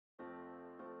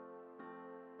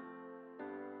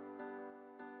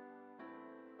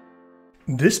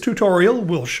This tutorial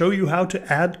will show you how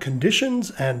to add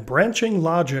conditions and branching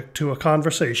logic to a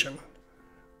conversation.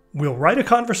 We'll write a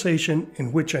conversation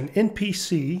in which an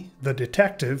NPC, the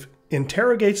detective,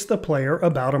 interrogates the player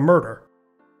about a murder.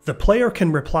 The player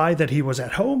can reply that he was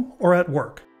at home or at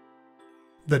work.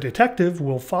 The detective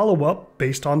will follow up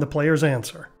based on the player's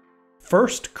answer.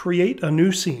 First, create a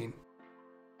new scene.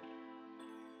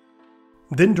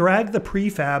 Then drag the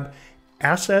prefab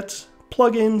assets,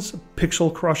 plugins,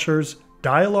 pixel crushers,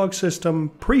 dialogue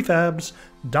system, prefabs,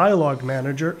 dialogue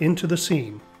manager into the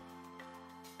scene.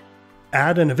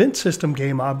 Add an event system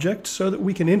game object so that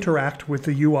we can interact with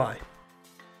the UI.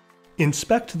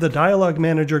 Inspect the dialogue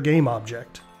manager game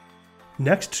object.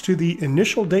 Next to the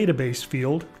initial database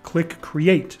field, click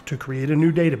Create to create a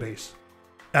new database.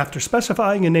 After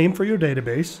specifying a name for your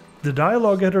database, the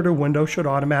dialogue editor window should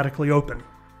automatically open.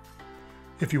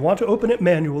 If you want to open it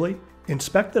manually,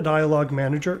 inspect the dialogue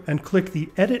manager and click the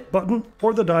Edit button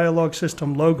or the dialogue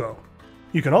system logo.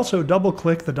 You can also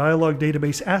double-click the dialogue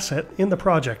database asset in the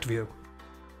project view.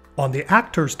 On the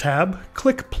Actors tab,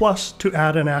 click plus to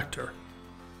add an actor.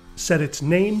 Set its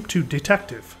name to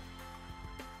Detective.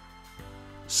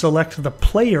 Select the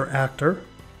player actor,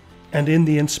 and in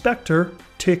the inspector,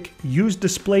 tick Use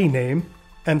Display Name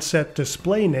and set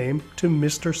Display Name to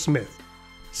Mr. Smith.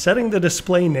 Setting the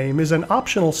display name is an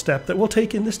optional step that we'll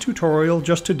take in this tutorial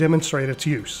just to demonstrate its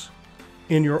use.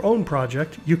 In your own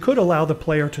project, you could allow the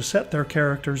player to set their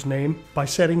character's name by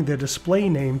setting the display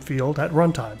name field at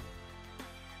runtime.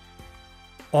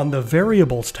 On the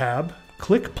Variables tab,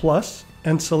 click plus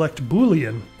and select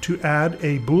Boolean to add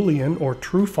a Boolean or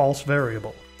true-false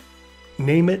variable.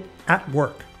 Name it at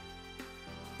work.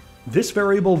 This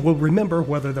variable will remember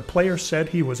whether the player said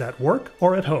he was at work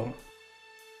or at home.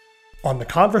 On the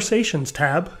Conversations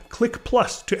tab, click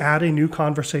plus to add a new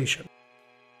conversation.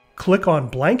 Click on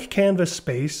blank canvas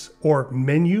space or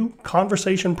Menu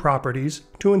Conversation Properties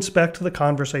to inspect the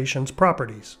conversation's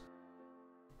properties.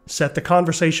 Set the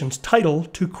conversation's title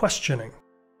to Questioning.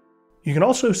 You can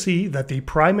also see that the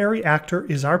primary actor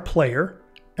is our player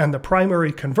and the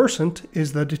primary conversant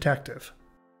is the detective.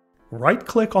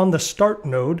 Right-click on the Start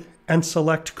node and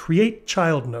select Create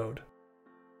Child node.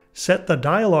 Set the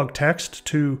dialogue text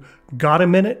to "Got a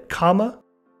minute, comma,"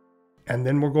 and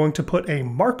then we're going to put a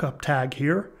markup tag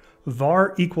here,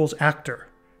 var equals actor.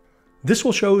 This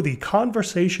will show the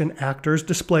conversation actor's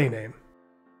display name.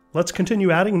 Let's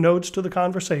continue adding nodes to the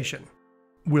conversation.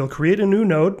 We'll create a new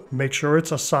node, make sure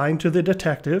it's assigned to the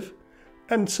detective,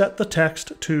 and set the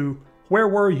text to "Where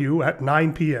were you at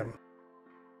 9 p.m.?"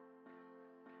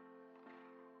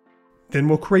 Then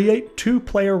we'll create two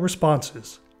player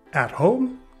responses, at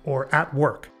home or at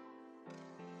work.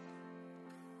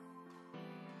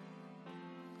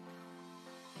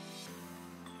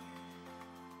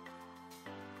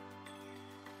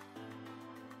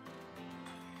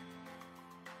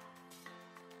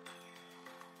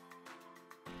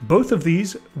 Both of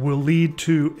these will lead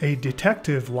to a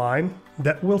detective line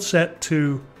that we'll set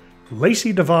to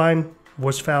 "Lacey Devine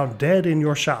was found dead in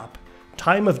your shop.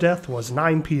 Time of death was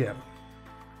 9 p.m.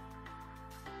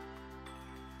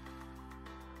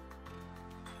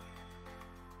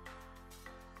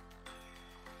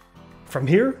 From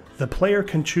here, the player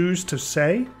can choose to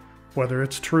say, whether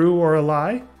it's true or a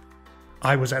lie,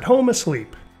 "I was at home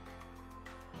asleep."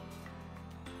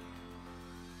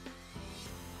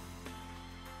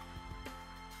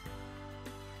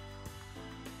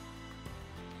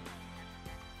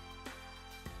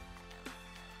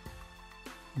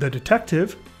 The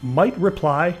detective might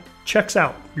reply, "Checks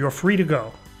out, you're free to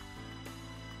go."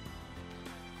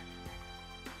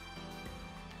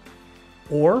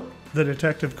 Or the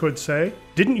detective could say,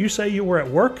 "Didn't you say you were at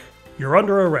work? You're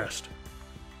under arrest."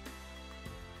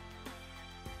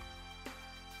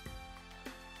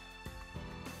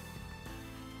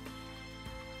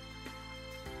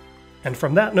 And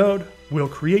from that node, we'll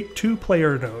create two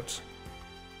player nodes.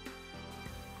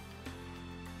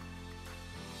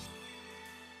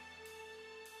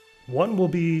 One will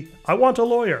be, "I want a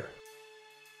lawyer."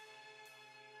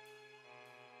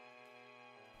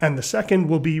 And the second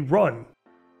will be, "Run."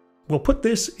 We'll put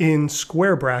this in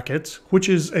square brackets, which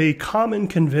is a common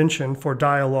convention for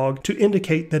dialogue to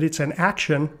indicate that it's an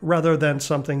action rather than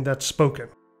something that's spoken.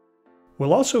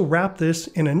 We'll also wrap this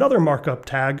in another markup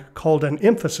tag called an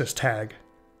emphasis tag.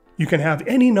 You can have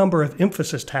any number of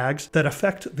emphasis tags that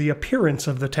affect the appearance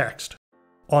of the text.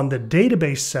 On the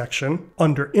database section,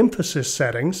 under emphasis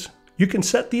settings, you can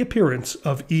set the appearance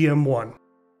of EM1.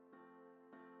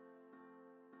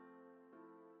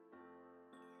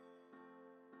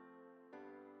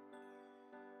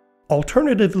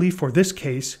 Alternatively, for this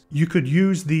case, you could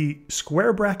use the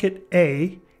square bracket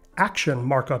A action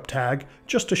markup tag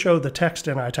just to show the text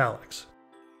in italics.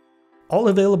 All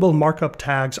available markup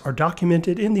tags are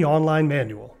documented in the online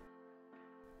manual.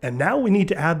 And now we need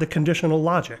to add the conditional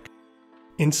logic.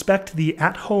 Inspect the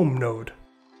At Home node.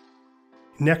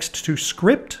 Next to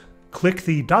Script, click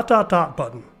the ...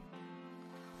 button.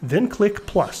 Then click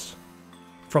plus.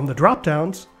 From the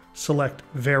drop-downs, select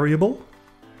Variable,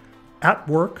 At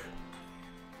Work,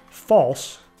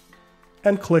 False,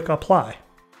 and click Apply.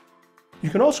 You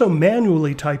can also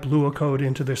manually type Lua code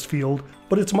into this field,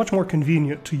 but it's much more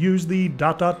convenient to use the ...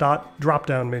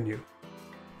 drop-down menu.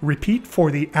 Repeat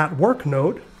for the At Work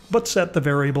node, but set the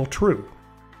variable true.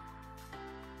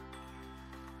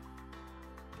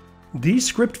 These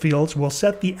script fields will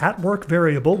set the At Work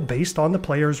variable based on the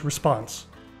player's response.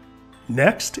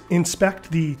 Next,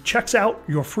 inspect the Checks Out,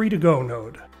 You're Free to Go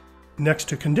node. Next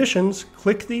to Conditions,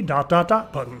 click the ...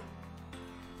 button.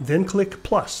 Then click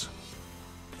plus.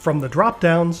 From the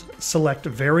drop-downs, select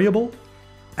Variable,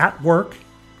 At Work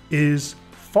is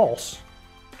False,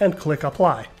 and click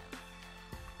Apply.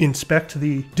 Inspect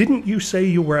the Didn't You Say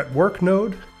You Were at Work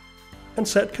node, and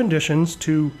set conditions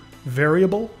to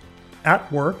Variable, At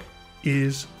Work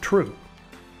is True.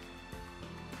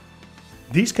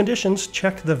 These conditions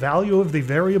check the value of the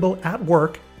variable at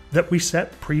work that we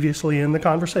set previously in the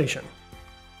conversation.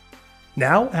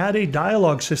 Now add a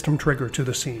dialog system trigger to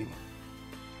the scene.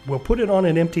 We'll put it on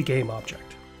an empty game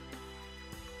object.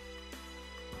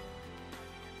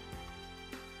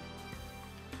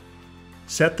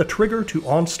 Set the trigger to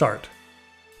OnStart.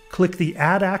 Click the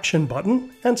Add Action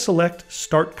button and select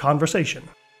Start Conversation.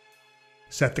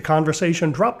 Set the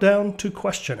conversation drop-down to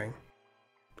Questioning.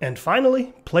 And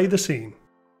finally, play the scene.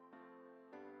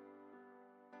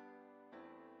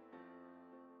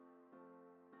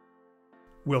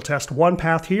 We'll test one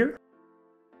path here.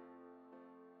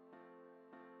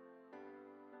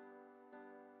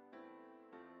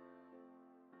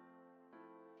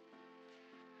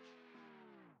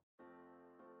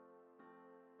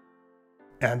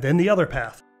 And then the other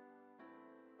path.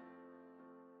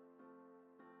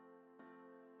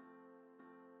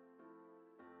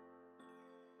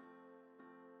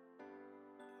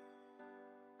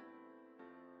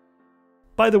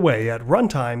 By the way, at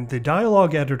runtime, the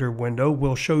dialog editor window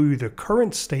will show you the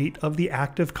current state of the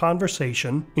active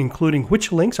conversation, including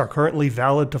which links are currently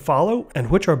valid to follow and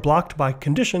which are blocked by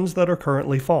conditions that are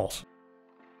currently false.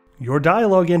 Your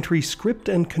dialog entry script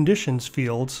and conditions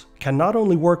fields can not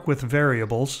only work with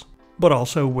variables, but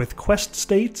also with quest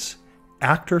states,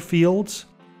 actor fields,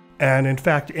 and in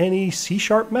fact any C#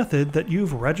 method that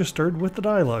you've registered with the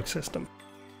dialog system.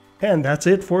 And that's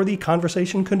it for the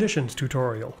Conversation Conditions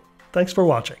tutorial. Thanks for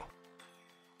watching.